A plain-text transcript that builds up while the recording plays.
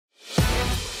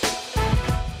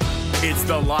It's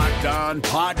the Locked On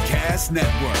Podcast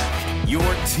Network, your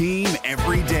team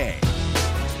every day.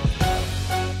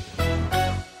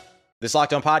 This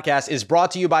Locked On Podcast is brought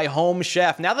to you by Home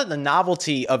Chef. Now that the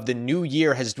novelty of the new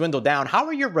year has dwindled down, how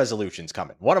are your resolutions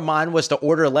coming? One of mine was to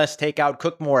order less takeout,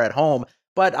 cook more at home,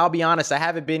 but I'll be honest, I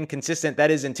haven't been consistent. That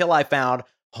is until I found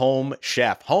Home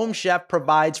Chef. Home Chef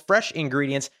provides fresh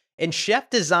ingredients and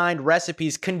chef-designed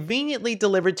recipes conveniently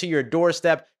delivered to your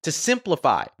doorstep to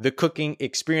simplify the cooking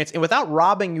experience and without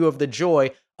robbing you of the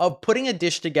joy of putting a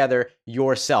dish together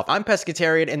yourself. I'm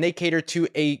pescatarian and they cater to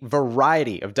a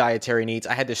variety of dietary needs.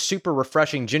 I had this super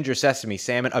refreshing ginger sesame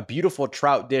salmon, a beautiful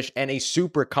trout dish, and a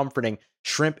super comforting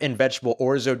shrimp and vegetable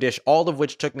orzo dish, all of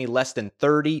which took me less than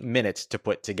 30 minutes to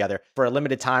put together. For a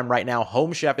limited time right now,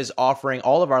 Home Chef is offering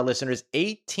all of our listeners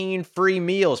 18 free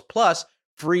meals plus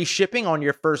free shipping on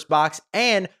your first box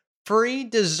and free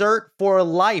dessert for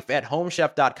life at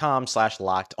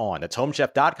homechef.com/lockedon. That's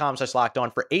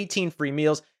homechef.com/lockedon for 18 free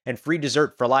meals and free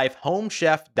dessert for life.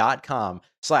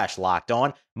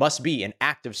 Homechef.com/lockedon. Must be an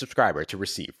active subscriber to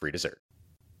receive free dessert.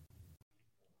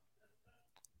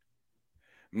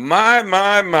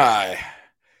 My.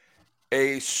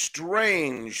 A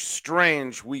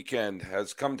strange weekend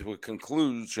has come to a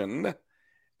conclusion,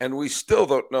 and we still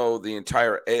don't know the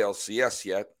entire ALCS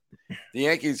yet. The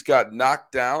Yankees got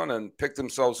knocked down and picked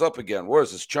themselves up again. Where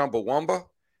is this, Chumbawamba?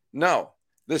 No,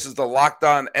 this is the Locked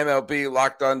On MLB,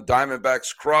 Locked On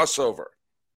Diamondbacks crossover.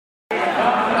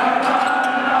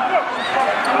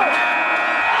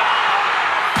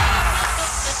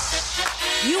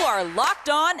 You are Locked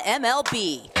On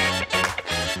MLB,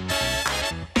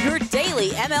 your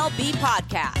daily MLB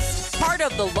podcast. Part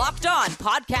of the Locked On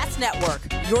Podcast Network,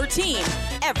 your team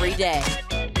every day.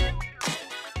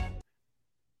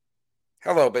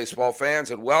 Hello, baseball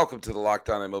fans, and welcome to the Locked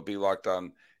On MLB, Locked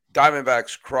On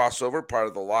Diamondbacks crossover, part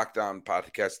of the Locked On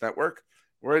Podcast Network,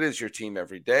 where it is your team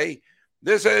every day.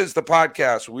 This is the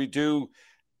podcast we do.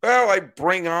 Well, I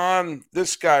bring on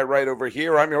this guy right over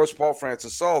here. I'm your host, Paul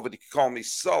Francis Sullivan. You can call me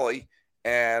Sully.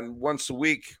 And once a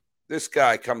week, this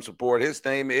guy comes aboard. His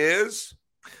name is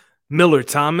Millard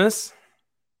Thomas.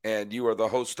 And you are the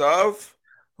host of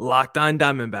Locked On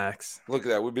Diamondbacks. Look at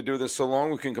that. We've been doing this so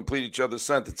long, we can complete each other's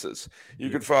sentences.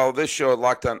 You can follow this show at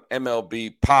Locked On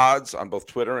MLB Pods on both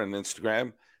Twitter and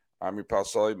Instagram. I'm your pal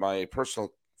Sully. My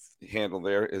personal handle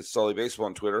there is Sully Baseball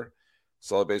on Twitter,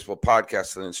 Sully Baseball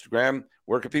Podcast on Instagram.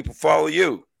 Where can people follow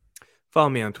you? Follow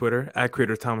me on Twitter at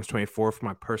CreatorThomas24 for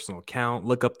my personal account.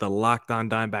 Look up the Locked On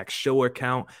Diamondbacks show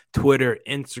account, Twitter,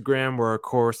 Instagram. We're, of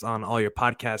course, on all your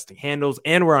podcasting handles,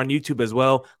 and we're on YouTube as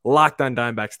well. Locked On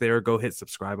Diamondbacks there. Go hit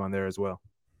subscribe on there as well.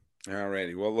 All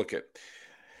righty. Well, look at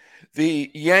the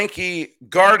Yankee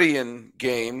Guardian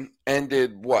game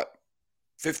ended,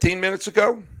 15 minutes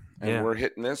ago? And we're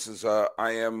hitting this as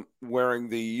I am wearing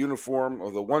the uniform,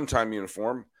 or the one-time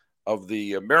uniform, of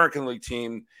the American League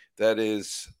team that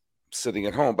is sitting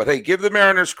at home. But hey, give the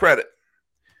Mariners credit.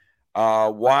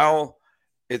 While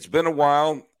it's been a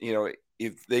while,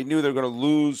 if they knew they were going to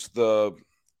lose the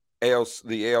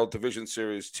AL Division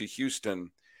Series to Houston,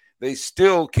 they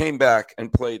still came back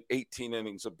and played 18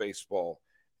 innings of baseball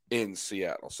in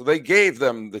Seattle. So they gave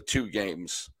them the 2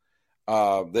 games.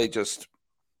 They just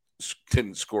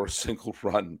didn't score a single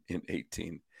run in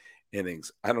 18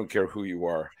 innings. I don't care who you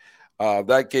are.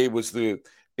 That game was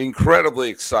incredibly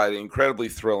exciting, incredibly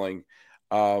thrilling.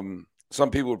 Some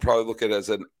people would probably look at it as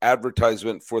an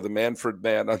advertisement for the Manfred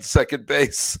man on second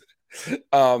base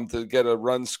to get a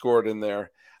run scored in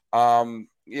there.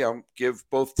 Give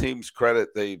both teams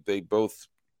credit. They both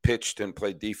pitched and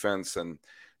played defense and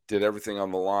did everything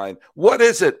on the line. What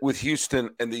is it with Houston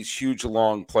and these huge,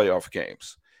 long playoff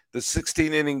games? The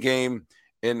 16-inning game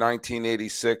in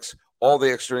 1986, all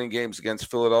the extra inning games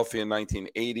against Philadelphia in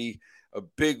 1980, a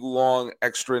big, long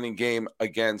extra inning game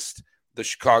against the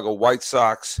Chicago White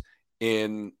Sox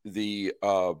in the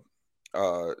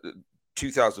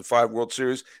 2005 World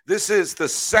Series. This is the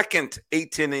second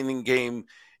 18-inning game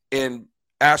in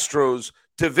Astros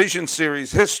Division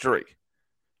Series history.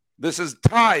 This is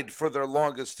tied for their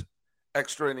longest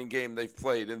extra inning game they've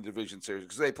played in the Division Series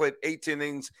because they played 8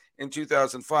 innings in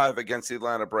 2005 against the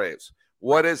Atlanta Braves.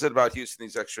 What is it about Houston,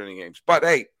 these extra inning games? But,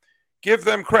 hey, give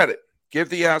them credit. Give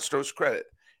the Astros credit,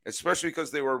 especially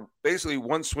because they were basically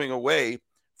one swing away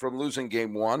from losing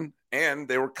game 1, and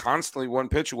they were constantly one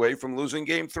pitch away from losing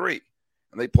game 3.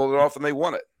 And they pulled it off and they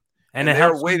won it. And it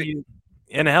helps when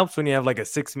you have like a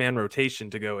 6-man rotation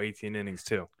to go 18 innings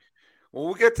too.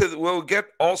 Well, we'll get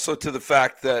also to the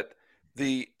fact that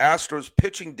the Astros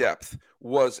pitching depth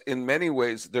was in many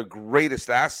ways their greatest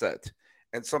asset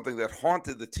and something that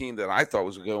haunted the team that I thought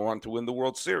was going to go on to win the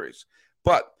World Series.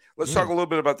 But Let's talk a little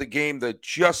bit about the game that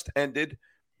just ended.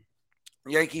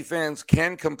 Yankee fans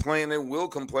can complain and will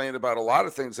complain about a lot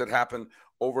of things that happened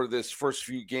over this first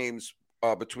few games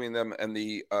between them and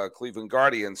the Cleveland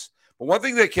Guardians. But one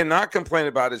thing they cannot complain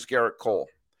about is Garrett Cole.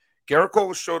 Garrett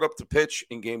Cole showed up to pitch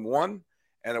in game one,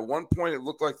 and at one point it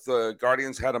looked like the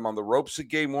Guardians had him on the ropes in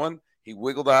game one. He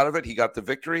wiggled out of it. He got the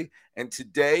victory. And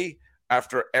today,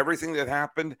 after everything that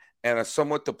happened and a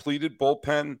somewhat depleted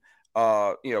bullpen,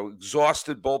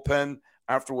 exhausted bullpen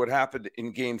after what happened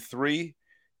in game three,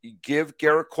 you give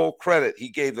Garrett Cole credit. He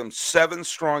gave them 7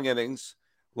 strong innings,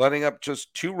 letting up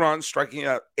just 2 runs, striking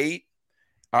out 8.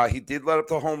 He did let up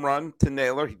the home run to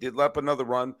Naylor. He did let up another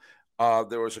run.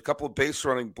 There was a couple of base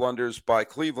running blunders by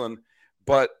Cleveland,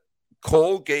 but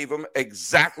Cole gave them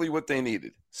exactly what they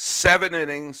needed. 7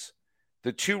 innings,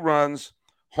 the 2 runs.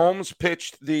 Holmes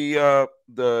pitched the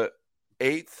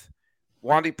 8th.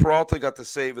 Wandy Peralta got the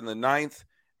save in the 9th,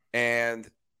 and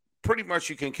pretty much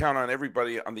you can count on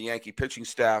everybody on the Yankee pitching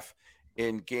staff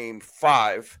in game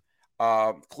 5.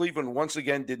 Cleveland once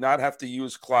again did not have to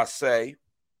use Clase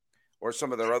or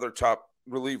some of their other top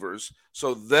relievers,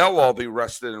 so they'll all be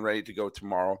rested and ready to go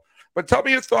tomorrow. But tell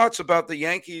me your thoughts about the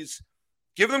Yankees.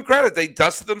 Give them credit. They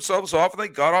dusted themselves off and they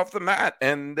got off the mat,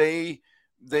 and they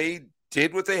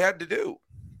did what they had to do.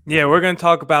 Yeah, we're going to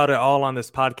talk about it all on this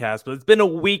podcast, but it's been a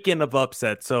weekend of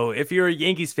upsets. So if you're a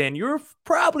Yankees fan, you're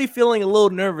probably feeling a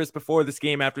little nervous before this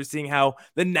game after seeing how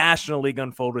the National League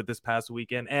unfolded this past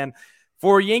weekend. And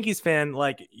for a Yankees fan,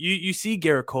 like you see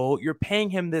Garrett Cole, you're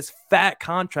paying him this fat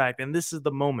contract, and this is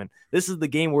the moment. This is the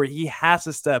game where he has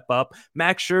to step up.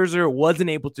 Max Scherzer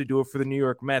wasn't able to do it for the New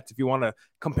York Mets, if you want to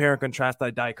compare and contrast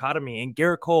that dichotomy. And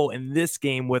Garrett Cole in this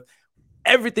game, with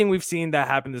everything we've seen that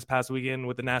happened this past weekend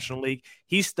with the National League,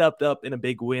 he stepped up in a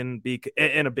big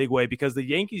way because the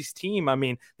Yankees team, I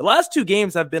mean, the last 2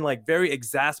 games have been like very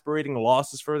exasperating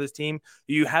losses for this team.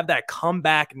 You have that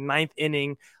comeback 9th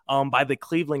inning by the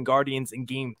Cleveland Guardians in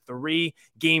game 3.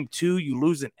 Game 2, you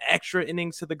lose an extra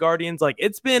innings to the Guardians. Like,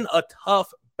 it's been a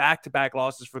tough back-to-back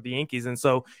losses for the Yankees. And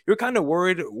so you're kind of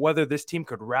worried whether this team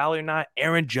could rally or not.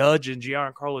 Aaron Judge and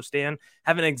Giancarlo Stanton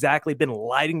haven't exactly been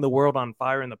lighting the world on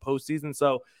fire in the postseason.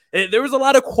 So there was a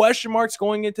lot of question marks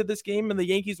going into this game, and the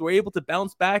Yankees were able to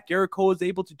bounce back. Garrett Cole was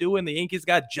able to do it, and the Yankees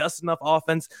got just enough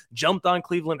offense, jumped on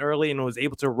Cleveland early, and was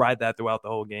able to ride that throughout the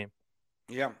whole game.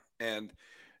 Yeah, and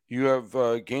you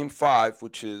have game 5,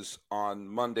 which is on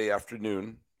Monday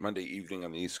evening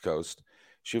on the East Coast.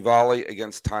 Chivali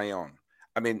against Taillon.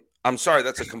 I mean, I'm sorry,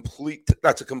 that's a complete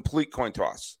coin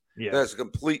toss. Yeah. That's a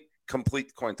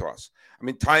complete coin toss. I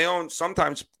mean, Taillon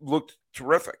sometimes looked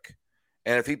terrific.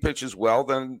 And if he pitches well,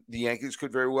 then the Yankees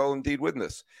could very well indeed win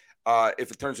this. If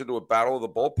it turns into a battle of the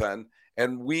bullpen,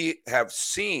 and we have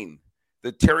seen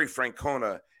that Terry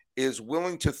Francona is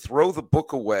willing to throw the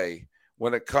book away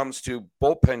when it comes to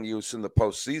bullpen use in the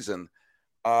postseason,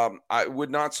 it would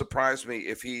not surprise me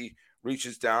if he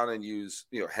reaches down and use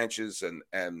Henches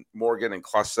and Morgan and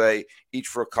Clase each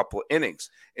for a couple of innings.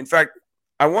 In fact,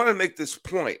 I want to make this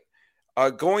point.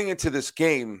 Going into this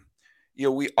game,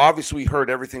 we obviously heard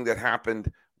everything that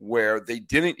happened where they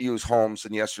didn't use Holmes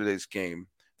in yesterday's game.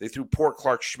 They threw poor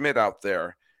Clark Schmidt out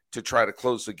there to try to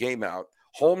close the game out.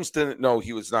 Holmes didn't know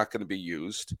he was not going to be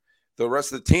used. The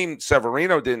rest of the team,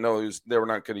 Severino, didn't know they were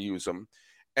not going to use him.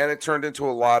 And it turned into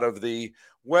a lot of the,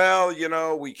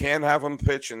 we can't have him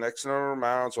pitch in X number of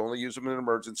rounds, only use him in an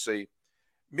emergency.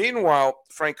 Meanwhile,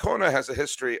 Francona has a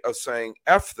history of saying,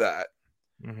 F that.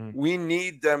 Mm-hmm. We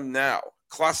need them now.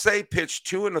 Clase pitched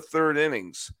 2 1/3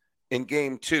 innings in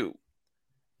game 2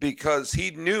 because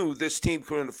he knew this team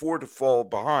couldn't afford to fall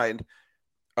behind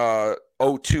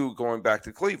 0-2 going back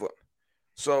to Cleveland.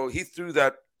 So he threw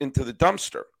that into the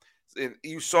dumpster. And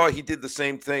you saw he did the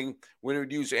same thing when he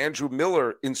would use Andrew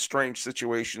Miller in strange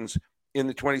situations in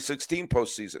the 2016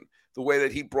 postseason. The way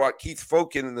that he brought Keith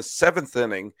Folk in the 7th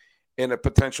inning in a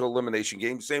potential elimination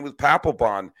game. Same with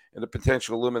Papelbon in a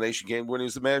potential elimination game when he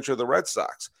was the manager of the Red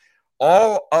Sox.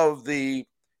 All of we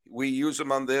use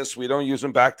them on this, we don't use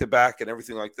them back-to-back and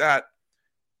everything like that.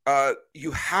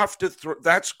 You have to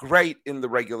that's great in the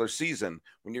regular season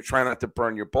when you're trying not to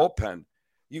burn your bullpen.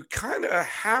 You kind of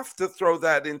have to throw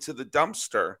that into the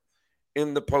dumpster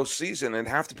in the postseason and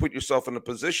have to put yourself in a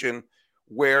position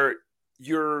where if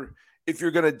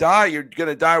you're going to die, you're going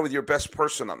to die with your best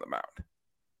person on the mound.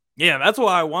 Yeah, that's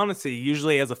what I want to see.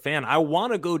 Usually as a fan, I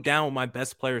want to go down with my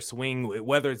best player swing,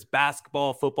 whether it's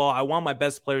basketball, football. I want my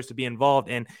best players to be involved,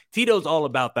 and Tito's all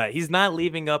about that. He's not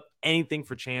leaving up anything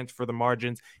for chance for the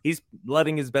margins. He's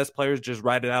letting his best players just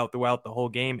ride it out throughout the whole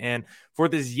game. And for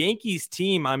this Yankees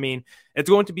team, I mean, it's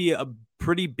going to be a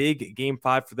pretty big game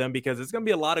 5 for them because it's going to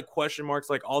be a lot of question marks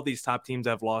like all these top teams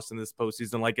have lost in this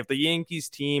postseason. Like if the Yankees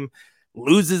team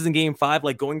loses in game 5,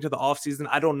 like going to the offseason,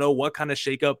 I don't know what kind of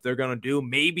shakeup they're going to do.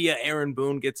 Maybe a Aaron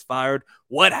Boone gets fired.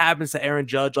 What happens to Aaron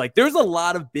Judge? Like there's a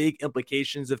lot of big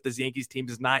implications if this Yankees team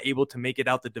is not able to make it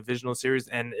out the divisional series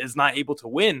and is not able to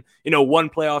win, one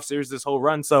playoff series this whole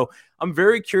run. So I'm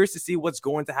very curious to see what's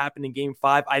going to happen in game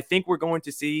 5. I think we're going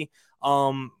to see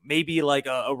maybe like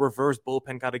a reverse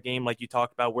bullpen kind of game like you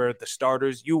talked about where the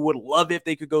starters, you would love if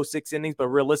they could go 6 innings, but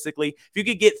realistically, if you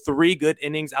could get 3 good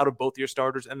innings out of both your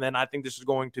starters, and then I think this is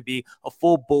going to be a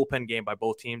full bullpen game by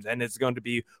both teams, and it's going to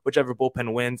be whichever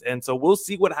bullpen wins. And so we'll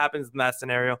see what happens in that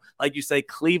scenario. Like you say,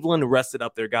 Cleveland rested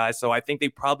up their guys, so I think they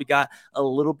probably got a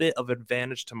little bit of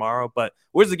advantage tomorrow. But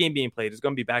where's the game being played? It's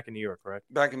going to be back in New York,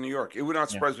 correct? Back in New York. It would not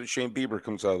surprise me if Shane Bieber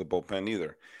comes out of the bullpen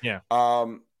either. Yeah.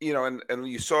 And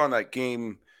you saw in that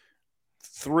game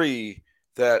 3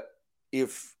 that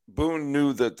if Boone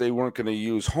knew that they weren't going to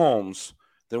use Holmes,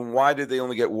 then why did they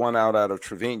only get 1 out of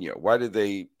Trevino? Why did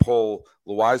they pull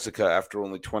Loizica after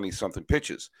only 20-something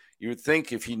pitches? You would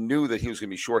think if he knew that he was going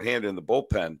to be shorthanded in the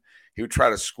bullpen, he would try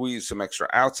to squeeze some extra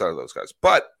outs out of those guys.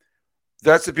 But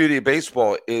that's the beauty of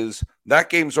baseball is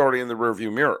that game's already in the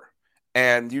rearview mirror.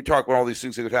 And you talk about all these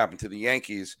things that could happen to the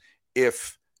Yankees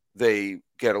if they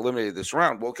get eliminated this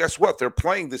round. Well, guess what? They're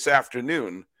playing this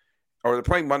afternoon, or they're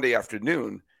playing Monday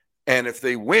afternoon. And if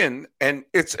they win, and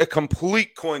it's a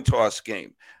complete coin toss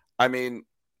game. I mean,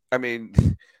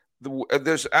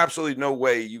 there's absolutely no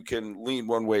way you can lean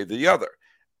one way or the other.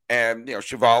 And,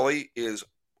 Chivali is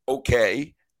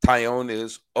okay. Tyone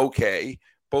is okay.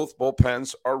 Both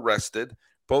bullpens are rested.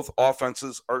 Both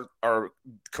offenses are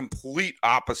complete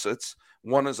opposites.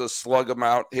 One is a slug them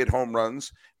out, hit home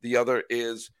runs. The other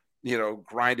is,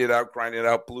 grind it out,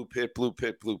 blue pit.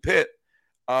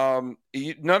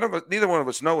 Neither one of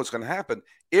us know what's going to happen.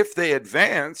 If they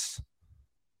advance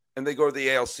and they go to the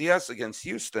ALCS against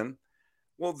Houston,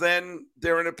 well, then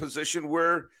they're in a position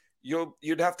where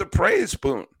you'd have to praise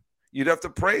Boone. You'd have to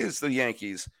praise the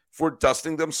Yankees for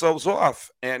dusting themselves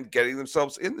off and getting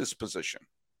themselves in this position.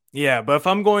 Yeah, but if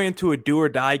I'm going into a do or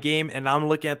die game and I'm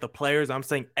looking at the players, I'm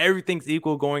saying everything's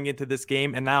equal going into this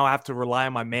game, and now I have to rely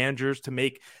on my managers to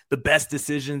make the best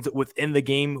decisions within the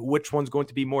game, which one's going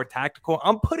to be more tactical.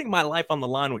 I'm putting my life on the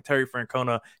line with Terry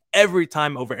Francona every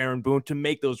time over Aaron Boone to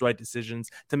make those right decisions,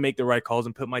 to make the right calls,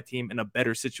 and put my team in a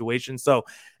better situation. So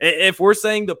if we're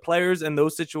saying the players in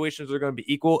those situations are going to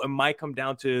be equal, it might come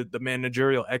down to the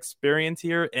managerial experience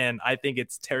here, and I think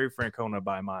it's Terry Francona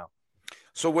by a mile.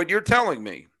 So what you're telling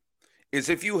me is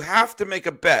if you have to make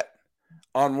a bet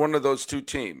on one of those two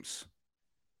teams,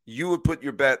 you would put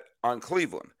your bet on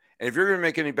Cleveland. And if you're going to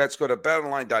make any bets, go to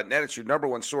betonline.net. It's your number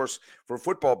one source for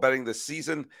football betting this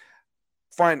season.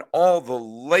 Find all the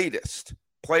latest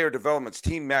player developments,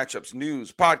 team matchups,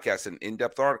 news, podcasts, and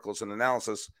in-depth articles and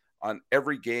analysis on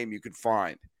every game you can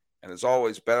find. And as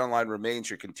always, BetOnline remains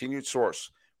your continued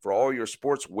source for all your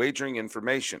sports wagering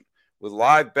information with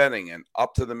live betting and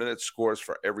up-to-the-minute scores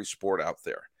for every sport out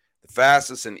there. The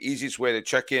fastest and easiest way to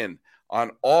check in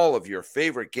on all of your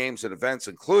favorite games and events,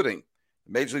 including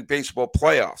the Major League Baseball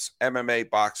playoffs,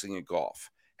 MMA, boxing, and golf.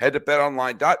 Head to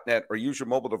betonline.net or use your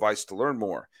mobile device to learn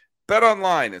more.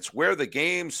 BetOnline, it's where the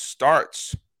game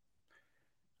starts.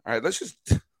 All right, let's just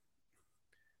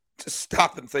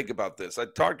stop and think about this. I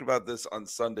talked about this on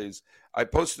Sundays. I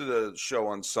posted a show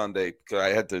on Sunday because I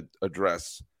had to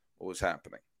address what was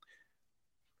happening.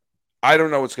 I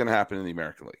don't know what's going to happen in the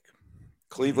American League.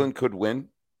 Cleveland could win.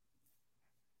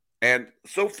 And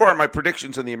so far, my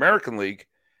predictions in the American League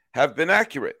have been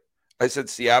accurate. I said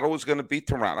Seattle was going to beat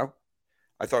Toronto.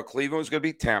 I thought Cleveland was going to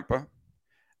beat Tampa.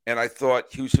 And I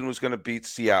thought Houston was going to beat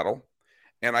Seattle.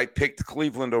 And I picked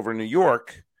Cleveland over New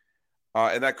York.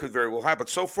 And that could very well happen.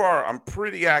 So far, I'm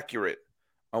pretty accurate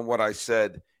on what I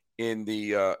said in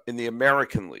the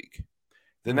American League.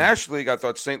 The National League, I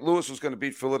thought St. Louis was going to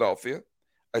beat Philadelphia.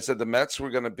 I said the Mets were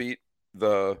going to beat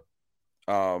the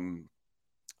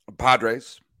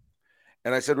Padres,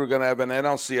 and I said we're going to have an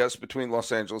NLCS between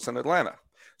Los Angeles and Atlanta.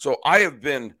 So I have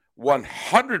been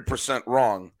 100%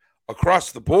 wrong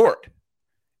across the board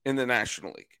in the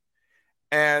National League.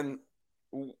 And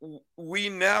we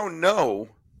now know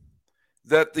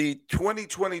that the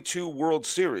 2022 World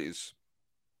Series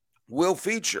will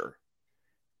feature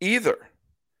either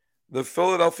the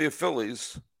Philadelphia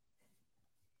Phillies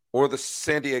or the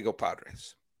San Diego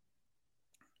Padres.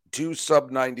 2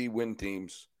 sub-90 win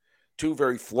teams, 2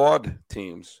 very flawed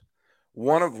teams,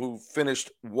 one of who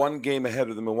finished 1 game ahead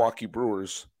of the Milwaukee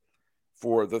Brewers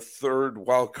for the 3rd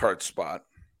wild card spot.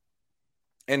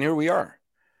 And here we are.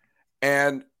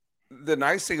 And the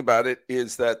nice thing about it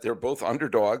is that they're both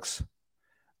underdogs,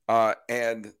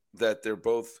 and that they're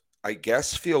both, I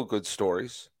guess, feel-good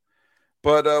stories.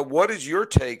 But what is your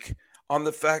take on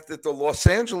the fact that the Los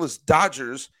Angeles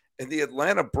Dodgers and the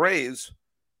Atlanta Braves,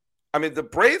 I mean, the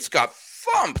Braves got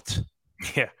thumped.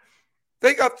 Yeah.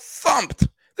 They got thumped.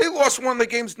 They lost one of the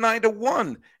games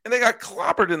 9-1, and they got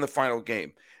clobbered in the final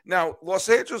game. Now, Los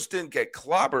Angeles didn't get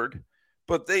clobbered,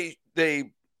 but the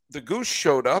Goose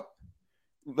showed up.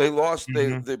 They lost.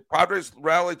 The Padres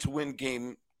rallied to win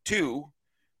game 2.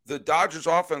 The Dodgers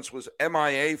offense was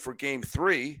MIA for game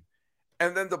 3.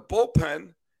 And then the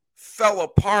bullpen fell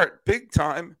apart big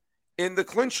time in the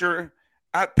clincher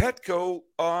at Petco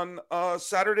on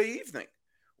Saturday evening.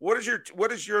 What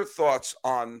is your thoughts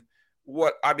on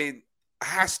what, I mean,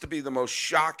 has to be the most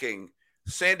shocking,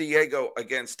 San Diego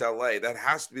against LA? That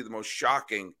has to be the most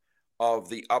shocking of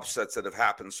the upsets that have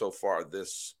happened so far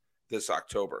this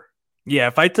October. Yeah,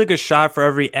 if I took a shot for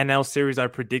every NL series I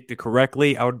predicted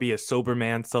correctly, I would be a sober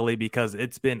man, Sully, because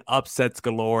it's been upsets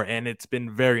galore and it's been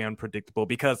very unpredictable.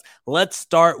 Because let's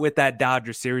start with that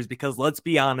Dodgers series, because let's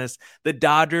be honest, the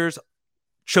Dodgers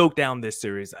choked down this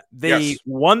series. They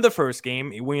won the first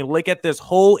game. When you look at this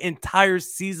whole entire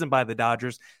season by the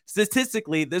Dodgers,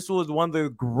 statistically, this was one of the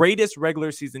greatest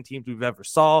regular season teams we've ever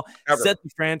saw. Set the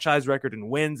franchise record in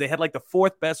wins. They had like the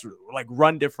 4th best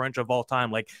run differential of all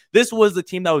time. Like, this was the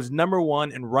team that was number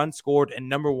 1 in runs scored and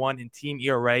number 1 in team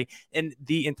ERA in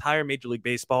the entire Major League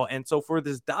Baseball. And so for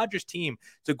this Dodgers team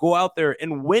to go out there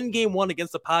and win game 1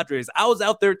 against the Padres, I was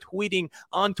out there tweeting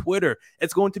on Twitter,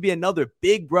 it's going to be another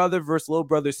big brother versus little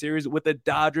brother series with the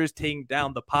Dodgers taking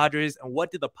down the Padres. And what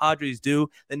did the Padres do?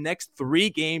 The next 3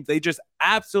 games, they just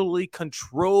absolutely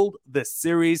controlled the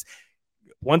series.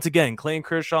 Once again, Clayton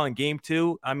Kershaw in game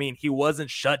 2, I mean, he wasn't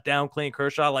shut down Clayton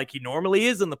Kershaw like he normally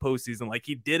is in the postseason. Like,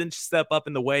 he didn't step up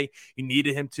in the way you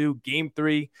needed him to. Game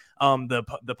 3,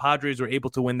 the Padres were able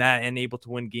to win that and able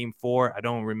to win game 4. I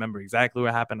don't remember exactly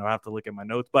what happened. I'll have to look at my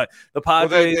notes. But the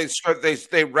Padres,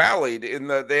 they rallied in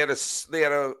they had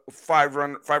a 5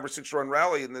 or 6 run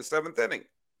rally in the 7th inning.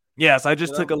 Yes, I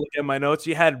just took a look at my notes.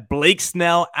 You had Blake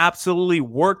Snell absolutely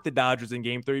work the Dodgers in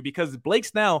game 3, because Blake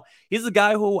Snell, he's a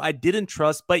guy who I didn't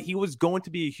trust, but he was going to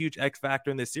be a huge X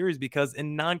factor in this series, because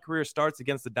in non-career starts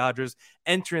against the Dodgers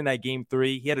entering that game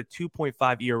 3, he had a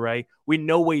 2.5 ERA. We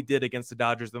know what he did against the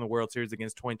Dodgers in the World Series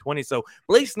against 2020. So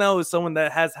Blake Snell is someone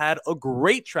that has had a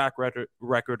great track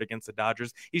record against the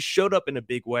Dodgers. He showed up in a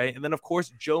big way. And then, of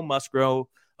course, Joe Musgrove.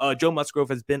 Joe Musgrove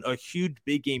has been a huge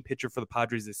big game pitcher for the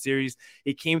Padres this series.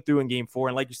 He came through in game 4.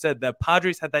 And like you said, the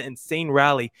Padres had that insane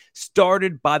rally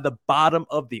started by the bottom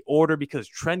of the order, because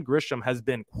Trent Grisham has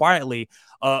been quietly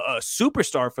a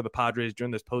superstar for the Padres during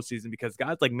this postseason, because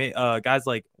guys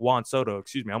like Juan Soto,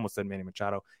 I almost said Manny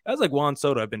Machado. Guys like Juan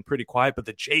Soto have been pretty quiet, but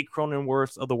the Jay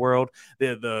Cronenworths of the world,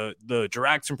 the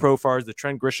Juraxen Profars, the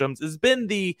Trent Grishams, has been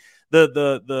the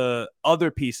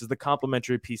other pieces, the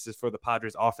complementary pieces for the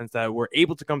Padres offense that were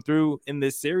able to come through in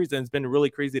this series. And it's been really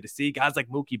crazy to see. Guys like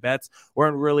Mookie Betts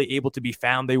weren't really able to be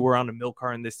found. They were on a milk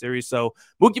car in this series. So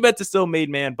Mookie Betts is still made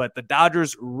man, but the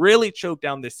Dodgers really choked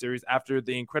down this series after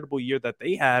the incredible year that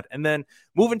they had. And then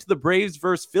moving to the Braves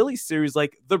versus Phillies series,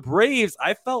 like the Braves,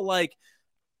 I felt like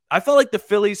the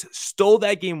Phillies stole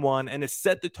that game 1 and it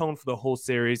set the tone for the whole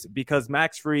series, because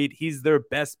Max Fried, he's their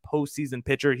best postseason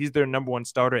pitcher. He's their number 1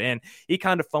 starter, and he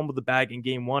kind of fumbled the bag in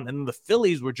game 1. And then the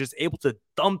Phillies were just able to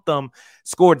dump them,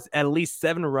 scored at least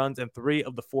 7 runs in 3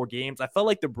 of the 4 games. I felt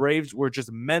like the Braves were just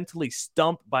mentally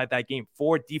stumped by that game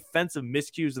 4. Defensive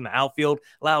miscues in the outfield,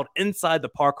 allowed inside the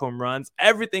park home runs.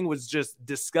 Everything was just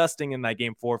disgusting in that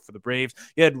game 4 for the Braves.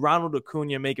 You had Ronald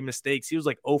Acuna making mistakes. He was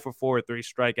like 0 for 4 with 3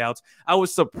 strikeouts. I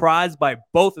was surprised by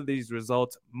both of these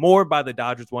results, more by the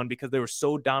Dodgers one, because they were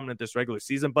so dominant this regular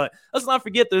season. But let's not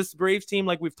forget, this Braves team,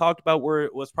 like we've talked about,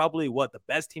 was probably the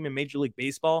best team in Major League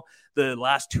Baseball the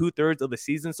last 2/3 of the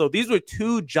season. So these were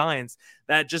 2 giants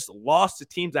that just lost to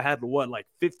teams that had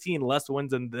 15 less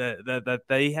wins than that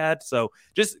they had. So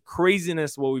just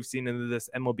craziness what we've seen in this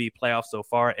MLB playoff so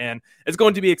far, and it's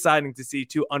going to be exciting to see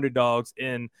 2 underdogs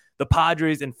in the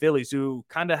Padres and Phillies, who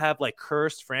kind of have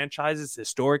cursed franchises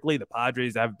historically. The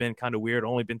Padres have been kind of weird,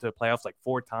 only been to the playoffs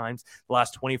 4 times the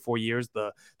last 24 years.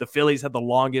 The Phillies had the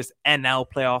longest NL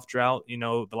playoff drought.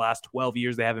 The last 12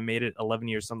 years they haven't made it, 11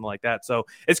 years, something like that. So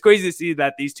it's crazy to see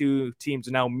that these 2 teams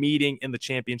are now meeting in the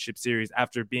championship series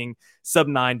after being sub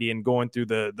 90 and going through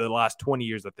the last 20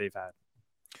 years that they've had.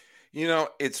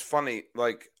 It's funny,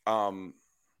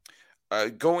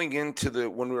 going into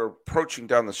when we were approaching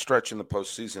down the stretch in the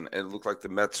postseason, it looked like the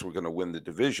Mets were going to win the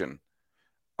division.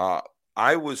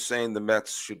 I was saying the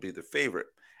Mets should be the favorite.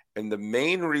 And the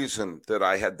main reason that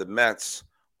I had the Mets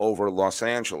over Los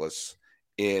Angeles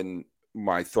in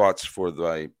my thoughts for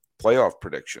the playoff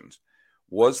predictions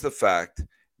was the fact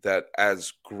that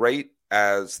as great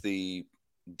as the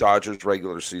Dodgers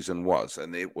regular season was,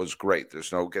 and it was great,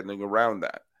 there's no getting around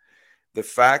that. The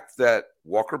fact that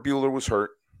Walker Buehler was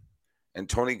hurt and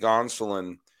Tony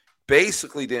Gonsolin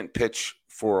basically didn't pitch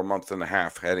for a month and a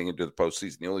half heading into the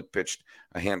postseason. He only pitched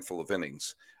a handful of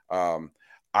innings.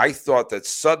 I thought that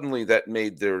suddenly that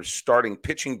made their starting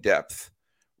pitching depth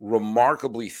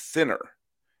remarkably thinner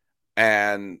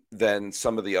than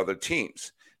some of the other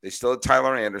teams. They still had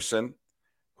Tyler Anderson,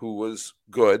 who was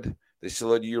good. They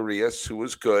still had Urias, who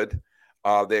was good.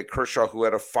 They had Kershaw, who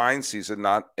had a fine season,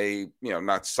 not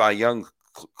Cy Young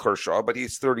Kershaw, but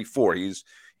he's 34. He's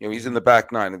in the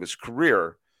back nine of his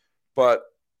career. But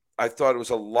I thought it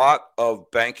was a lot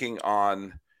of banking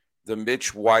on the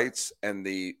Mitch Whites and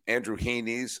the Andrew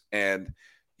Heaney's, and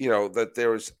that there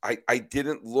was. I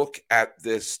didn't look at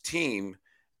this team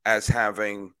as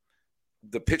having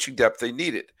the pitching depth they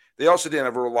needed. They also didn't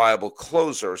have a reliable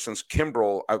closer since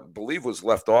Kimbrel, I believe, was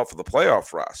left off of the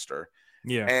playoff roster.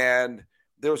 Yeah, and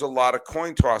there was a lot of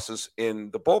coin tosses in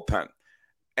the bullpen,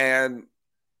 and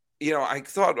I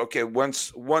thought, okay,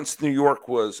 once New York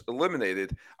was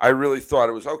eliminated, I really thought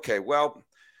it was okay. Well,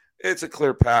 it's a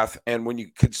clear path. And when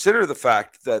you consider the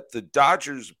fact that the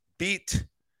Dodgers beat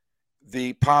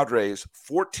the Padres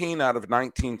 14 out of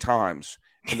 19 times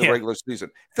in the regular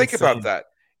season, think about that.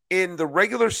 In the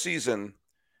regular season,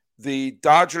 the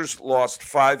Dodgers lost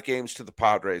 5 games to the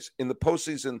Padres. In the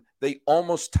postseason, they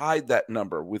almost tied that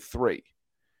number with 3.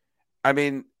 I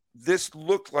mean, this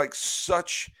looked like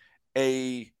such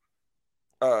a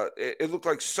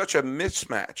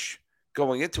mismatch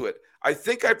going into it. I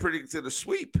think I predicted a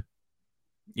sweep.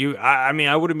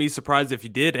 I wouldn't be surprised if you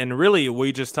did. And really,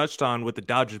 we just touched on with the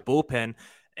Dodgers bullpen,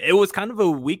 it was kind of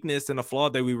a weakness and a flaw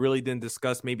that we really didn't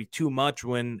discuss maybe too much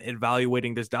when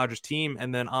evaluating this Dodgers team.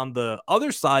 And then on the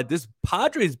other side, this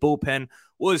Padres bullpen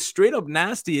was straight up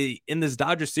nasty in this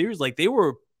Dodgers series. Like, they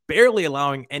were barely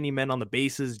allowing any men on the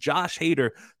bases. Josh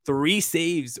Hader, 3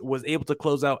 saves, was able to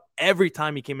close out every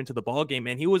time he came into the ball game,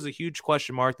 and he was a huge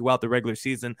question mark throughout the regular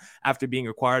season after being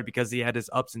acquired because he had his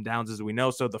ups and downs, as we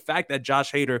know. So the fact that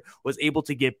Josh Hader was able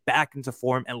to get back into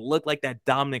form and look like that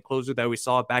dominant closer that we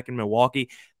saw back in Milwaukee,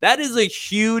 that is a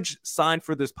huge sign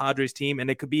for this Padres team, and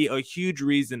it could be a huge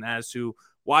reason as to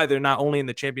why they're not only in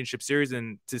the championship series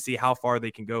and to see how far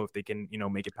they can go if they can,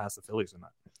 make it past the Phillies or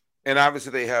not. And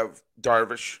obviously they have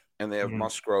Darvish and they have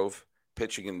Musgrove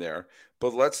pitching in there.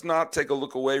 But let's not take a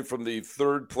look away from the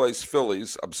third-place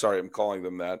Phillies. I'm sorry, I'm calling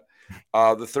them that.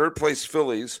 The third-place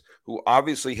Phillies, who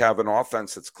obviously have an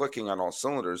offense that's clicking on all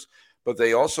cylinders, but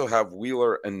they also have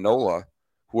Wheeler and Nola,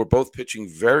 who are both pitching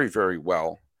very, very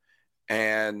well.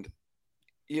 And,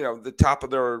 the top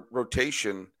of their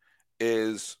rotation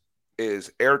is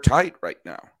airtight right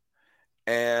now.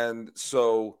 And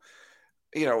so –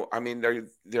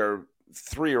 they're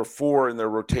 3 or 4 in their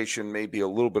rotation, maybe a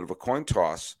little bit of a coin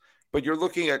toss, but you're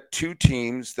looking at 2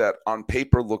 teams that on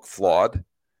paper look flawed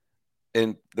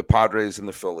in the Padres and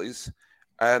the Phillies.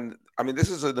 And this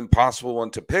is an impossible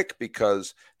one to pick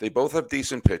because they both have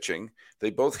decent pitching. They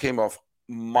both came off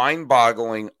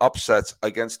mind-boggling upsets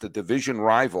against a division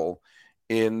rival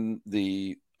in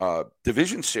the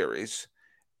division series.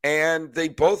 And they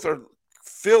both are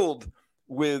filled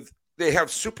with they have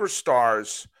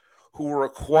superstars who were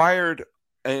acquired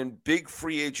in big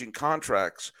free agent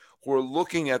contracts who are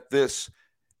looking at this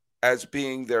as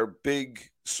being their big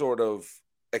sort of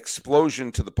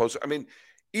explosion to the post.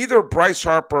 Either Bryce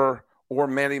Harper or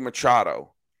Manny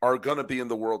Machado are going to be in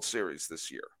the World Series this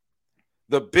year.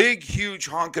 The big, huge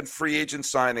honking free agent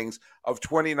signings of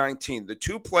 2019, the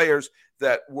 2 players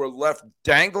that were left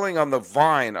dangling on the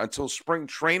vine until spring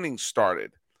training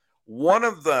started, one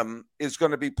of them is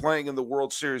going to be playing in the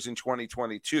World Series in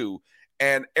 2022,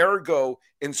 and ergo,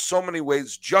 in so many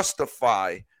ways,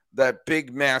 justify that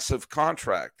big, massive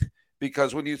contract.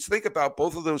 Because when you think about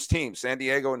both of those teams, San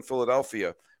Diego and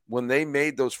Philadelphia, when they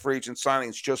made those free agent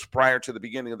signings just prior to the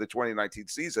beginning of the 2019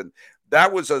 season,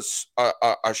 that was a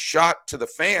shot to the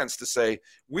fans to say,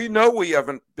 we know we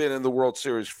haven't been in the World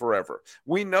Series forever.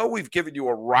 We know we've given you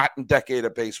a rotten decade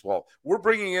of baseball. We're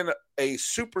bringing in a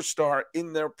superstar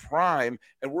in their prime,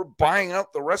 and we're buying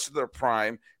out the rest of their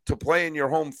prime to play in your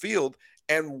home field.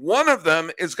 And one of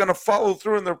them is going to follow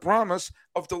through in their promise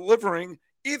of delivering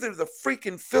either the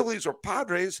freaking Phillies or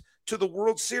Padres to the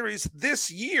World Series this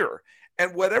year.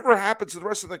 And whatever happens to the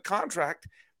rest of the contract,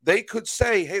 they could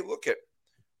say, hey, look it,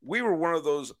 we were one of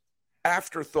those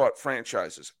afterthought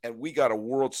franchises, and we got a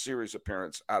World Series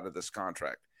appearance out of this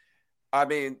contract. I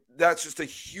mean, that's just a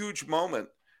huge moment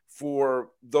for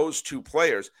those two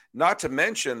players. Not to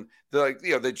mention the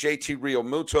JT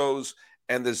Realmutos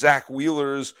and the Zach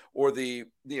Wheelers, or the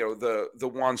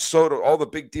Juan Soto, all the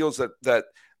big deals that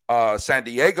San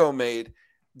Diego made.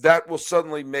 That will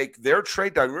suddenly make their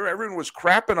trade deadline. Remember, everyone was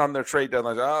crapping on their trade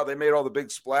deadline. Oh, they made all the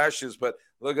big splashes, but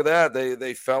look at that.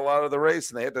 They fell out of the race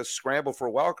and they had to scramble for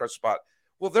a wild card spot.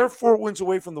 Well, they're 4 wins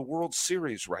away from the World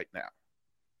Series right now.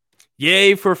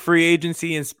 Yay for free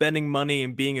agency and spending money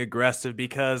and being aggressive,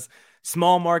 because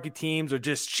small market teams are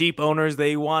just cheap owners.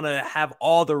 They want to have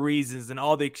all the reasons and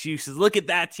all the excuses. Look at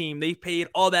that team. They paid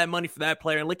all that money for that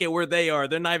player, and look at where they are.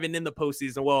 They're not even in the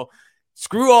postseason. Well,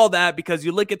 screw all that, because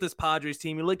you look at this Padres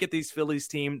team, you look at these Phillies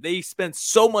team, they spent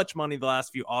so much money the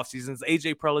last few off seasons.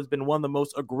 AJ Preller has been one of the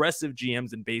most aggressive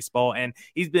GMs in baseball, and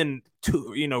he's been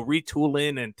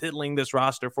retooling and tiddling this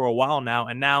roster for a while now.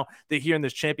 And now they're here in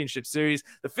this championship series.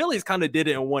 The Phillies kind of did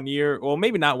it in 1 year, well,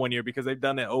 maybe not 1 year, because they've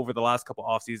done it over the last couple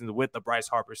off seasons with the Bryce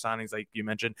Harper signings, like you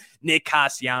mentioned, Nick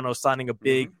Castellanos signing a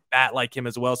big bat like him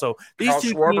as well. So these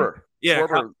two Schwarber.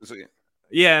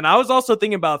 Yeah, and I was also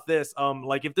thinking about this.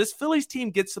 Like, if this Phillies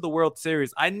team gets to the World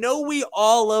Series, I know we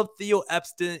all love Theo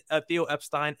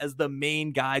Epstein as the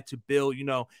main guy to build.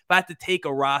 If I had to take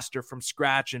a roster from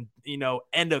scratch and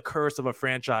end a curse of a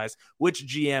franchise, which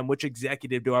GM, which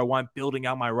executive do I want building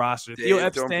out my roster? Theo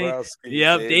Epstein.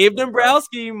 Yeah, Dave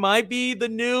Dombrowski might be the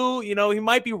new. He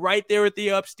might be right there with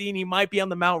Theo Epstein. He might be on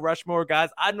the Mount Rushmore guys.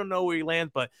 I don't know where he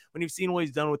lands, but when you've seen what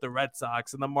he's done with the Red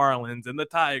Sox and the Marlins and the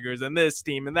Tigers and this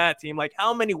team and that team, like,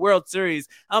 how many World Series,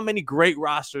 how many great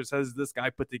rosters has this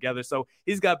guy put together? So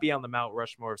he's got to be on the Mount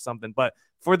Rushmore or something. But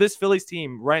for this Phillies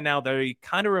team right now, they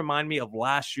kind of remind me of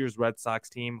last year's Red Sox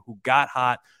team, who got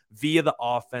hot via the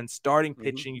offense, starting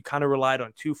pitching. You kind of relied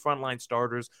on 2 frontline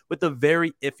starters with a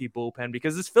very iffy bullpen,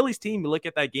 because this Phillies team, you look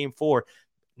at that game 4,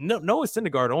 Noah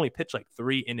Syndergaard only pitched like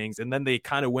 3 innings, and then they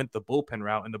kind of went the bullpen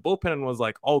route, and the bullpen was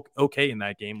like all okay in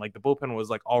that game. Like, the bullpen was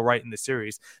like all right in the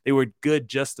series. They were good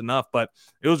just enough, but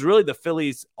it was really the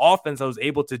Phillies offense that was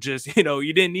able to just,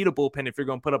 you didn't need a bullpen if you're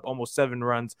going to put up almost 7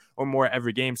 runs or more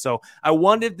every game. So I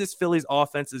wonder if this Phillies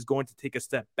offense is going to take a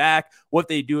step back, what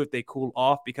they do if they cool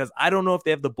off, because I don't know if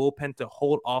they have the bullpen to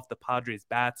hold off the Padres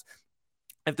bats.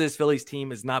 If this Phillies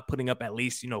team is not putting up at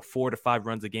least, 4 to 5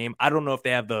 runs a game, I don't know if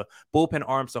they have the bullpen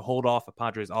arms to hold off a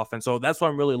Padres offense. So that's what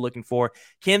I'm really looking for.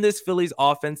 Can this Phillies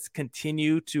offense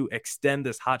continue to extend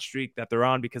this hot streak that they're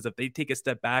on? Because if they take a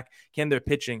step back, can their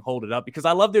pitching hold it up? Because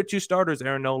I love their 2 starters,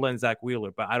 Aaron Nola and Zach Wheeler,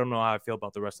 but I don't know how I feel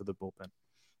about the rest of the bullpen.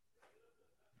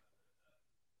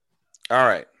 All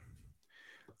right.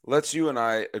 Let's you and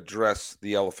I address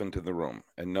the elephant in the room.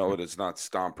 And no, it is not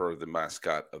Stomper, the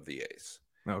mascot of the A's.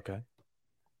 Okay.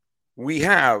 We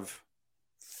have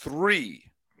 3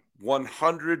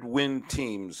 100-win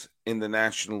teams in the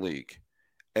National League,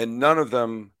 and none of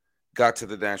them got to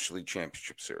the National League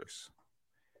Championship Series.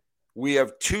 We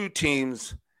have 2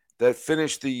 teams that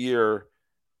finished the year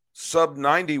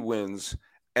sub-90 wins,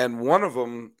 and one of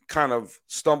them kind of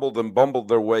stumbled and bumbled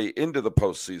their way into the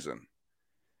postseason.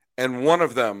 And one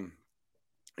of them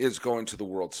is going to the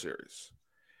World Series.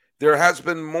 There has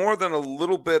been more than a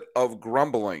little bit of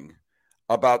grumbling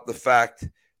about the fact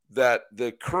that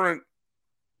the current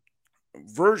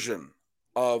version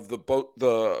of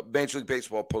the Major League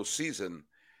Baseball postseason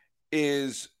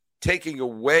is taking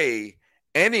away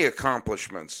any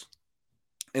accomplishments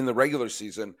in the regular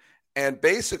season and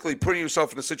basically putting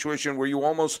yourself in a situation where you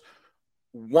almost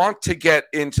want to get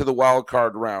into the wild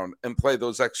card round and play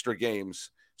those extra games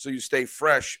so you stay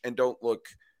fresh and don't look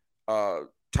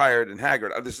tired and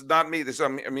haggard. This is not me.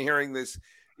 I'm hearing this.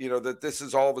 That this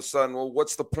is all of a sudden, well,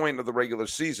 what's the point of the regular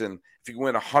season if you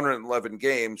win 111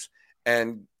 games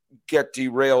and get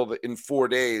derailed in 4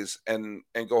 days and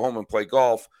go home and play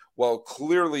golf? Well,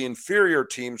 clearly inferior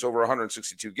teams over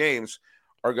 162 games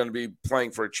are going to be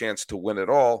playing for a chance to win it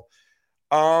all.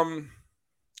 I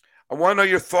want to know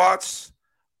your thoughts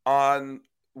on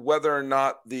whether or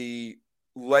not the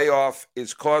layoff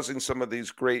is causing some of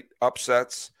these great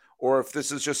upsets, or if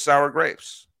this is just sour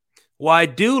grapes. Well, I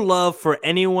do love, for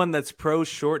anyone that's pro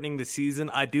shortening the season,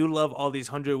 I do love all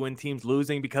these 100-win teams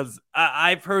losing, because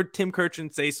I've heard Tim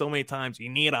Kirchin say so many times, you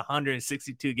need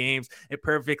 162 games. It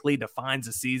perfectly defines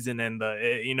the season and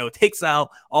takes out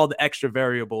all the extra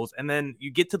variables. And then you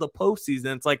get to the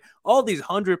postseason, it's like all these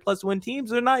 100+ win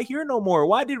teams are not here no more.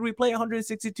 Why did we play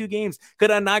 162 games? Could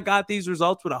I not got these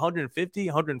results with 150,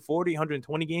 140,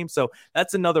 120 games? So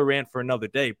that's another rant for another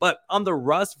day. But on the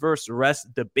rust versus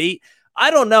rest debate, I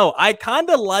don't know. I kind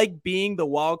of like being the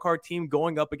wild card team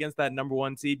going up against that number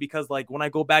 1 seed because, like, when I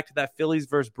go back to that Phillies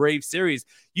versus Braves series,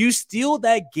 you steal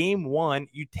that game 1,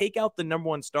 you take out the number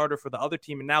 1 starter for the other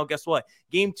team, and now guess what?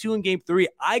 Game 2 and game 3,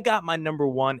 I got my number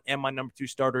 1 and my number 2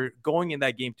 starter going in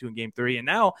that game 2 and game 3, and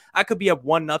now I could be up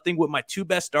 1-0 with my 2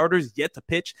 best starters yet to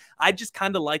pitch. I just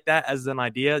kind of like that as an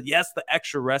idea. Yes, the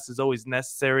extra rest is always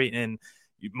necessary and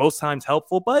most times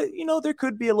helpful, but there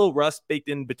could be a little rust baked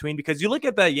in between because you look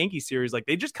at that Yankee series, like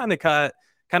they just kind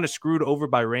of screwed over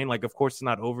by rain. Like, of course, it's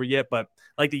not over yet, but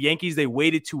like the Yankees, they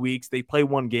waited 2 weeks, they play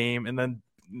 1 game, and then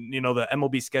the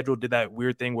MLB schedule did that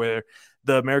weird thing where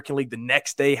the American League the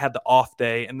next day had the off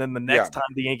day, and then the next time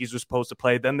the Yankees were supposed to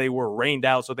play, then they were rained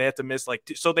out, so they had to miss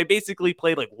so they basically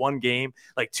played like 1 game,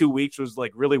 like 2 weeks was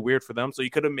like really weird for them. So you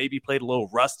could have maybe played a little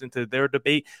rust into their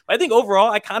debate. But I think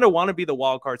overall, I kind of want to be the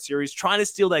wild card series, trying to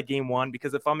steal that game 1,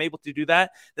 because if I'm able to do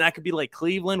that, then I could be like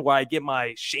Cleveland, where I get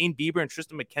my Shane Bieber and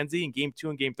Tristan McKenzie in game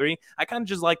 2 and game 3. I kind of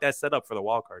just like that setup for the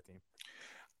wild card team.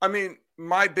 I mean,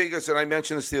 my biggest, and I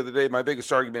mentioned this the other day, my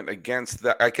biggest argument against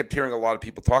that, I kept hearing a lot of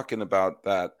people talking about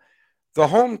that. The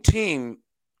home team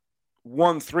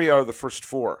won 3 out of the first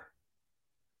 4.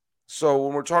 So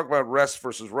when we're talking about rest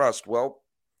versus rust, well,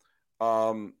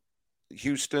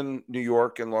 Houston, New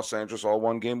York, and Los Angeles all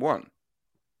won game 1.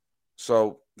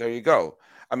 So there you go.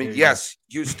 I mean, yes,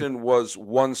 Houston was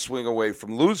 1 swing away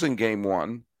from losing game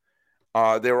 1.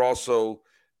 They were also,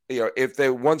 if they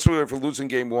 1 swing away from losing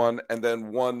game 1 and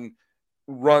then 1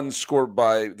 run scored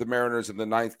by the Mariners in the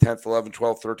 9th, 10th, 11th,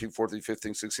 12th, 13th, 14th,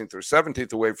 15th, 16th, or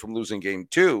 17th away from losing game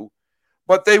 2.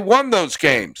 But they won those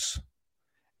games.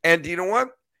 And you know what?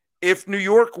 If New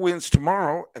York wins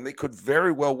tomorrow, and they could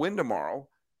very well win tomorrow,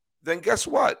 then guess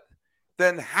what?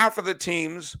 Then half of the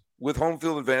teams with home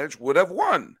field advantage would have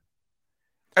won.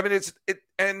 I mean,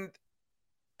 and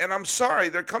I'm sorry,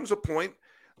 there comes a point.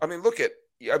 I mean,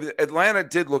 Atlanta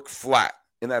did look flat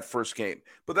in that first game,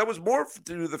 but that was more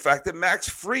due to the fact that Max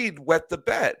Fried wet the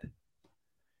bed.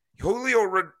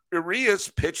 Julio Urias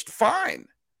pitched fine,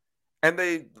 and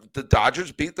the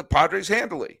Dodgers beat the Padres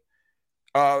handily.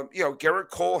 Garrett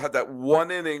Cole had that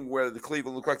 1 inning where the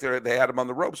Cleveland looked like they had him on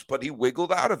the ropes, but he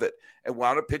wiggled out of it and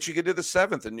wound up pitching into the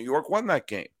 7th, and New York won that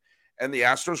game, and the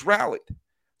Astros rallied.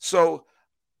 So,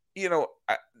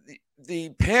 the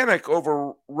panic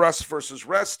over rust versus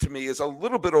rest to me is a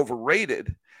little bit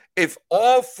overrated. If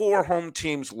all 4 home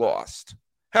teams lost,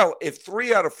 hell, if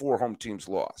 3 out of 4 home teams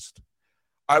lost,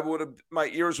 my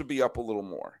ears would be up a little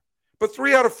more. But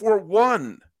 3 out of 4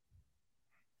 won.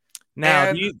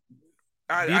 Now,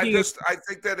 I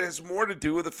think that has more to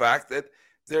do with the fact that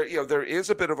there is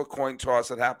a bit of a coin toss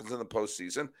that happens in the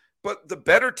postseason, but the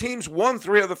better teams won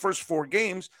 3 of the first 4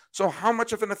 games. So how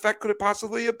much of an effect could it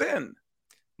possibly have been?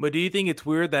 But do you think it's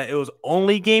weird that it was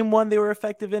only game 1 they were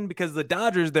effective in? Because the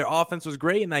Dodgers, their offense was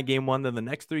great in that game 1. Then the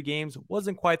next 3 games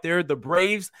wasn't quite there. The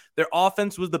Braves, their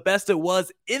offense was the best it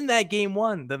was in that game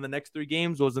 1. Then the next 3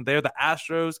 games wasn't there. The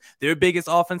Astros, their biggest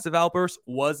offensive outburst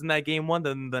was in that game 1.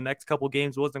 Then the next couple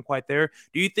games wasn't quite there.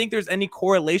 Do you think there's any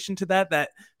correlation to that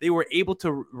they were able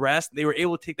to rest? They were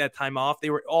able to take that time off.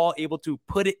 They were all able to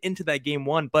put it into that game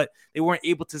 1, but they weren't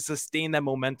able to sustain that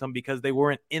momentum because they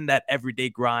weren't in that everyday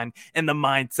grind and the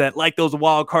mindset like those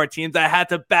wild card teams that had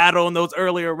to battle in those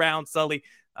earlier rounds, Sully.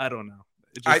 I don't know.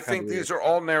 I think these are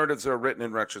all narratives that are written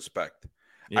in retrospect.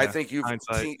 Yeah, I think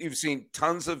you've seen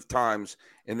tons of times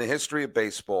in the history of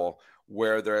baseball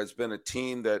where there has been a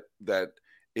team that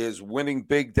is winning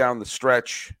big down the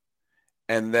stretch,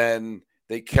 and then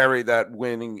they carry that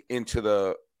winning into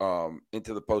the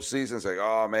postseason. It's like,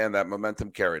 oh man, that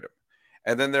momentum carried them.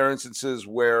 And then there are instances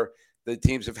where the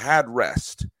teams have had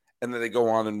rest, and then they go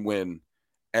on and win.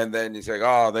 And then you say,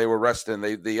 oh, they were resting.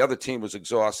 The other team was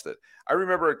exhausted. I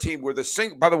remember a team where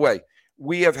by the way,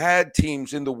 we have had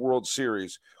teams in the World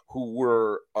Series who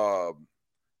were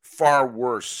far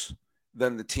worse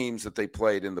than the teams that they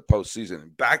played in the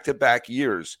postseason. Back-to-back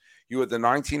years, you had the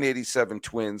 1987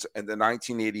 Twins and the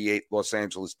 1988 Los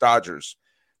Angeles Dodgers.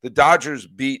 The Dodgers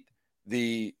beat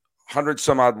the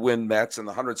 100-some-odd win Mets and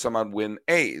the 100-some-odd win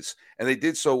A's, and they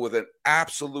did so with an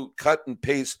absolute cut and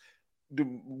paste,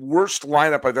 the worst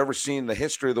lineup I've ever seen in the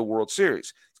history of the World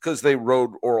Series. It's because they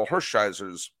rode Oral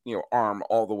Hershiser's arm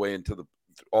all the way through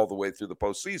the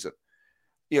postseason.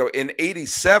 In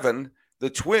 '87, the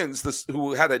Twins,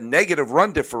 who had a negative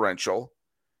run differential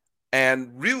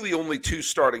and really only 2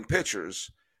 starting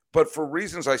pitchers, but for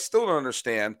reasons I still don't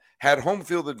understand, had home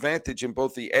field advantage in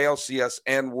both the ALCS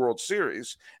and World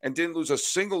Series and didn't lose a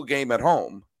single game at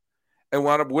home and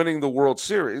wound up winning the World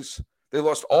Series. They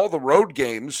lost all the road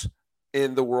games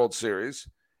in the World Series,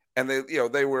 and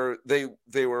they were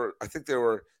I think they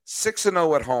were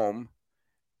 6-0 at home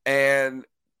and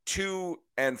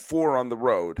 2-4 on the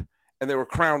road, and they were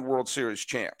crowned World Series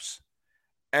champs.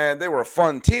 And they were a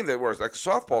fun team. They were like a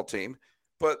softball team,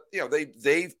 but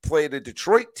they played a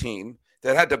Detroit team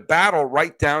that had to battle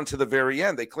right down to the very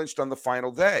end. They clinched on the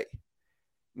final day.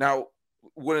 Now,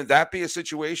 wouldn't that be a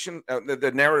situation?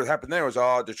 The narrative happened there was,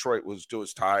 Detroit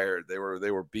was tired. They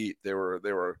were beat. It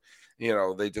was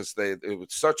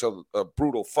such a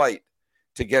brutal fight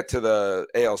to get to the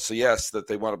ALCS that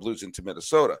they wound up losing to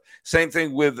Minnesota. Same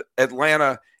thing with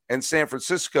Atlanta and San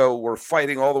Francisco were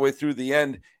fighting all the way through the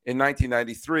end in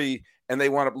 1993, and they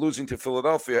wound up losing to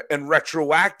Philadelphia. And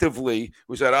retroactively,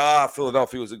 we said,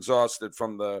 Philadelphia was exhausted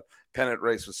from the pennant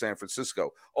race with San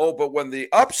Francisco. Oh, but when the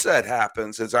upset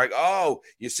happens, it's like,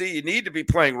 you see, you need to be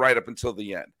playing right up until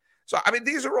the end. So, I mean,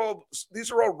 these are all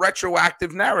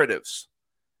retroactive narratives.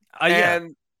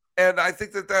 And I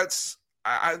think that's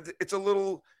it's a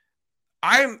little.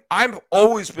 I've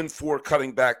always been for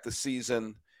cutting back the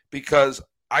season because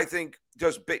I think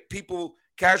just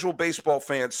casual baseball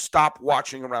fans stop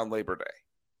watching around Labor Day.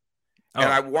 And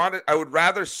I would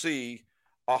rather see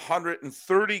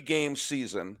 130 game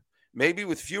season, maybe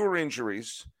with fewer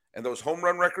injuries, and those home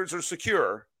run records are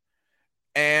secure.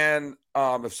 And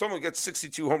if someone gets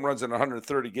 62 home runs in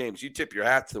 130 games, you tip your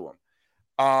hat to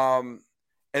them.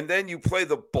 And then you play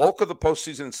the bulk of the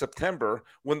postseason in September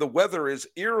when the weather is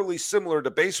eerily similar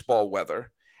to baseball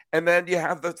weather. And then you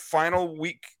have the final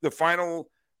week, the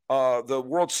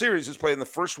World Series is played in the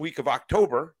first week of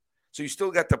October. So you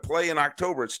still get to play in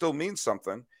October. It still means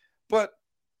something. But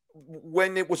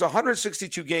when it was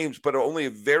 162 games, but only a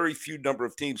very few number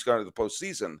of teams got into the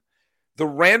postseason, the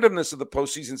randomness of the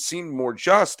postseason seemed more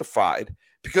justified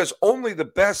because only the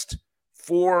best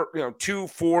 4, 2,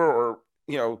 4, or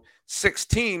 6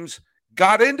 teams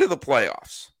got into the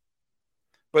playoffs.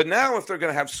 But now if they're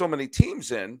going to have so many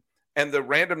teams in and the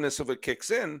randomness of it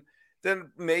kicks in,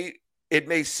 then it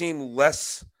may seem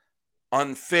less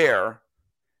unfair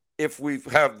if we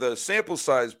have the sample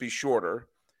size be shorter.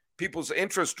 People's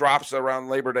interest drops around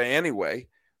Labor Day anyway.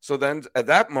 So then at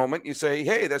that moment you say,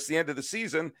 hey, that's the end of the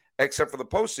season, except for the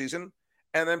postseason.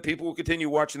 And then people will continue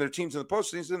watching their teams in the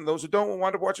postseason. And those who don't will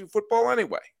wind up watching football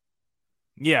anyway.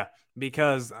 Yeah,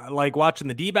 because like watching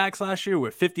the D-backs last year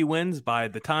with 50 wins, by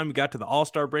the time we got to the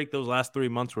All-Star break, those last 3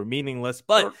 months were meaningless.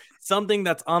 But something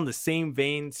that's on the same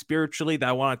vein spiritually that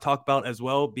I want to talk about as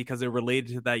well, because it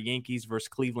related to that Yankees versus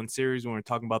Cleveland series when we're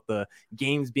talking about the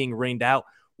games being rained out.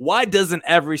 Why doesn't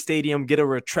every stadium get a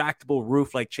retractable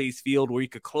roof like Chase Field where you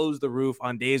could close the roof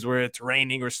on days where it's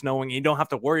raining or snowing and you don't have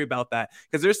to worry about that?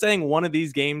 Because they're saying one of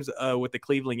these games with the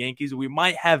Cleveland Yankees, we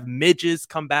might have midges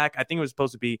come back. I think it was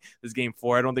supposed to be this game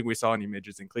 4. I don't think we saw any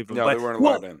midges in Cleveland. No, but they weren't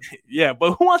allowed in. Yeah,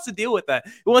 but who wants to deal with that?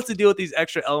 Who wants to deal with these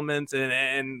extra elements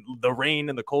and the rain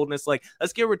and the coldness? Like,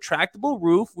 let's get a retractable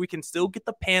roof. We can still get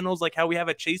the panels like how we have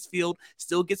at Chase Field,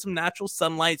 still get some natural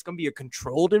sunlight. It's going to be a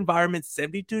controlled environment,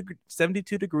 72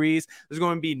 degrees. There's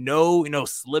going to be no,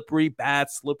 slippery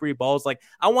bats, slippery balls. Like,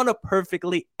 I want to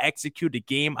perfectly execute a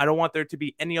game. I don't want there to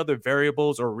be any other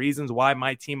variables or reasons why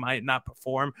my team might not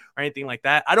perform or anything like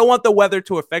that. I don't want the weather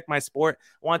to affect my sport.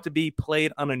 I want it to be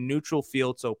played on a neutral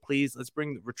field. So please, let's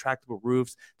bring retractable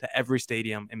roofs to every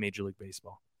stadium in Major League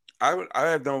Baseball. I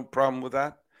have no problem with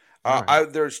that. Right.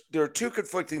 There are two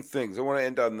conflicting things. I want to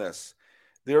end on this.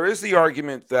 There is the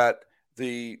argument that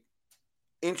the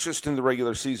interest in the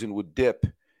regular season would dip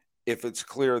if it's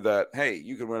clear that, hey,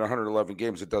 you can win 111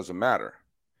 games, it doesn't matter.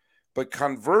 But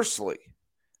conversely,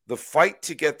 the fight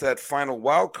to get that final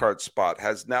wild card spot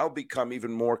has now become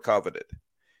even more coveted.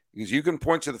 Because you can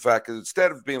point to the fact that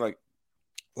instead of being like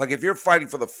if you're fighting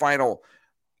for the final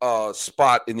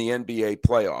spot in the NBA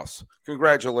playoffs,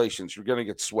 congratulations, you're going to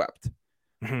get swept.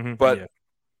 But, yeah.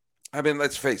 I mean,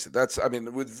 let's face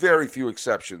it. With very few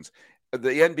exceptions, the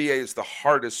NBA is the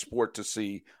hardest sport to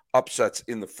see upsets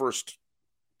in the first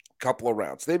couple of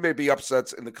rounds. They may be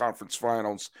upsets in the conference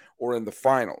finals or in the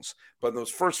finals, but in those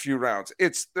first few rounds,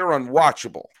 they're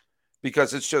unwatchable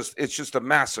because it's just a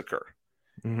massacre.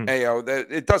 Mm-hmm. And,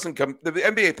 it doesn't come. The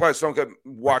NBA players don't get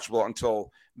watchable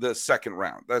until the second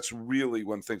round. That's really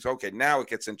when things. Okay, now it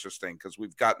gets interesting because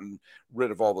we've gotten rid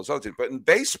of all those other things. But in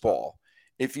baseball,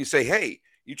 if you say, hey,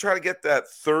 you try to get that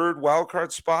third wild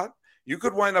card spot, you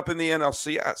could wind up in the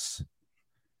NLCS.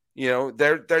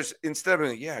 There's instead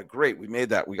of, yeah, great, we made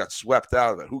that. We got swept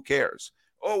out of it. Who cares?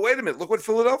 Oh, wait a minute. Look what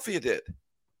Philadelphia did.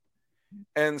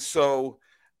 And so,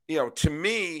 to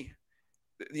me,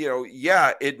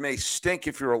 yeah, it may stink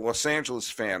if you're a Los Angeles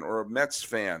fan or a Mets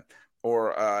fan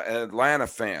or an Atlanta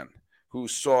fan who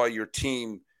saw your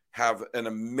team have an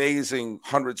amazing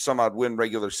 100-some-odd win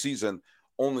regular season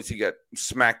only to get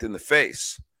smacked in the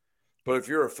face. But if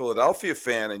you're a Philadelphia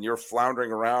fan and you're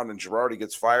floundering around and Girardi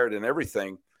gets fired and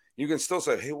everything, you can still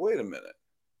say, hey, wait a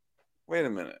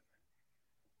minute.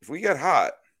 If we get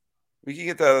hot, we can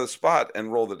get that other spot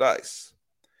and roll the dice.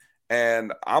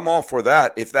 And I'm all for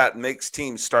that if that makes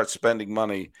teams start spending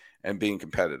money and being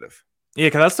competitive. Yeah,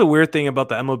 because that's the weird thing about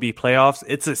the MLB playoffs.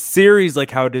 It's a series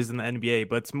like how it is in the NBA,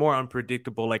 but it's more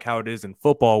unpredictable like how it is in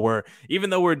football, where even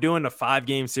though we're doing a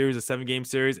 5-game series, a 7-game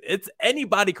series, it's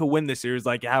anybody could win the series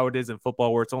like how it is in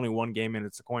football, where it's only one game and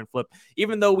it's a coin flip.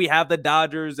 Even though we have the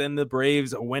Dodgers and the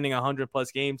Braves winning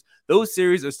 100-plus games, those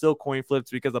series are still coin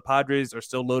flips because the Padres are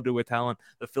still loaded with talent.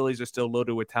 The Phillies are still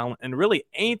loaded with talent. And really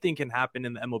anything can happen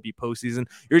in the MLB postseason.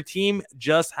 Your team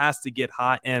just has to get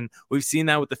hot. And we've seen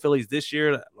that with the Phillies this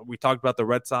year. We talked about the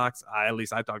Red Sox. I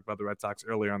talked about the Red Sox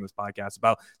earlier on this podcast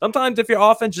about sometimes if your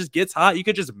offense just gets hot, you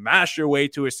could just mash your way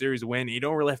to a series win. You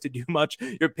don't really have to do much.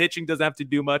 Your pitching doesn't have to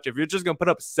do much. If you're just going to put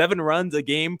up 7 runs a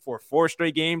game for 4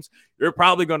 straight games, you're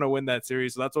probably going to win that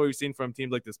series. So that's what we've seen from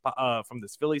teams like this, from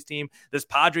this Phillies team, this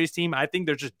Padres team. I think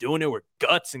they're just doing it with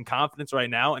guts and confidence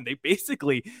right now. And they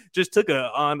basically just took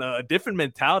on a different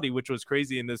mentality, which was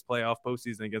crazy in this playoff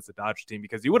postseason against the Dodgers team,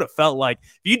 because you would have felt like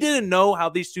if you didn't know how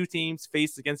these two teams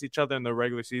faced against each other in the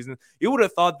regular season, you would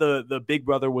have thought the big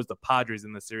brother was the Padres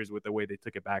in the series with the way they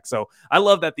took it back. So I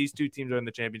love that these two teams are in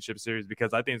the championship series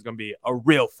because I think it's going to be a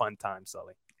real fun time,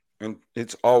 Sully. And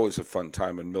it's always a fun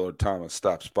time when Millard Thomas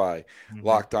stops by.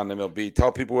 Locked On MLB.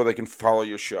 Tell people where they can follow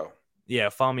your show. Yeah,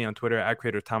 follow me on Twitter at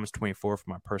CreatorThomas24 for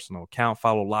my personal account.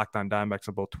 Follow Locked On Diamondbacks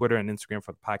on both Twitter and Instagram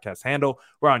for the podcast handle.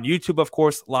 We're on YouTube, of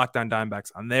course, Locked On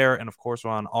Diamondbacks on there. And, of course,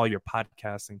 we're on all your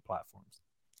podcasting platforms.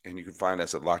 And you can find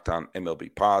us at Locked On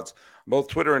MLB Pods. Both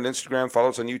Twitter and Instagram. Follow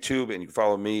us on YouTube, and you can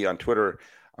follow me on Twitter.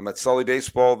 I'm at Sully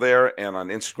Baseball there, and on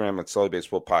Instagram at Sully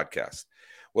Baseball Podcast.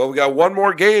 Well, we got one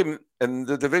more game in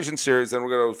the division series, then we're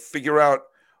going to figure out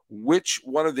which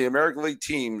one of the American League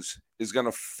teams is going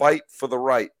to fight for the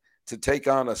right to take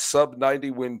on a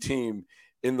sub-90 win team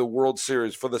in the World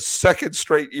Series for the second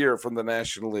straight year from the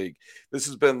National League. This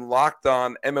has been Locked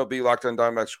On MLB, Locked On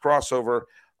Diamondbacks crossover.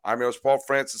 I'm your host, Paul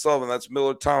Francis Sullivan. That's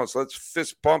Millard Thomas. Let's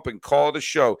fist bump and call it a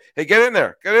show. Hey, get in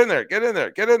there. Get in there. Get in there.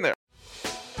 Get in there.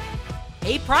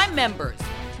 Hey, Prime members,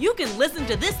 you can listen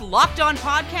to this Locked On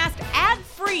podcast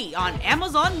ad-free on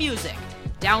Amazon Music.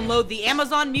 Download the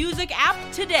Amazon Music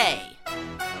app today.